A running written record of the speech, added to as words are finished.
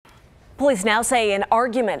Police now say an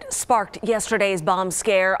argument sparked yesterday's bomb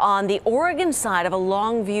scare on the Oregon side of a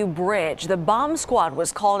Longview bridge. The bomb squad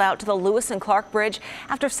was called out to the Lewis and Clark Bridge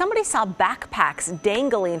after somebody saw backpacks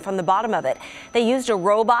dangling from the bottom of it. They used a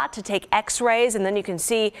robot to take x-rays, and then you can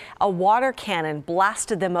see a water cannon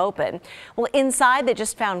blasted them open. Well, inside they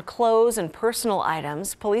just found clothes and personal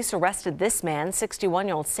items. Police arrested this man,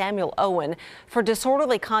 61-year-old Samuel Owen, for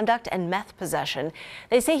disorderly conduct and meth possession.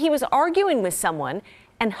 They say he was arguing with someone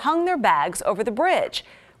and hung their bags over the bridge.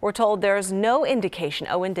 We're told there's no indication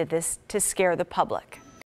Owen did this to scare the public.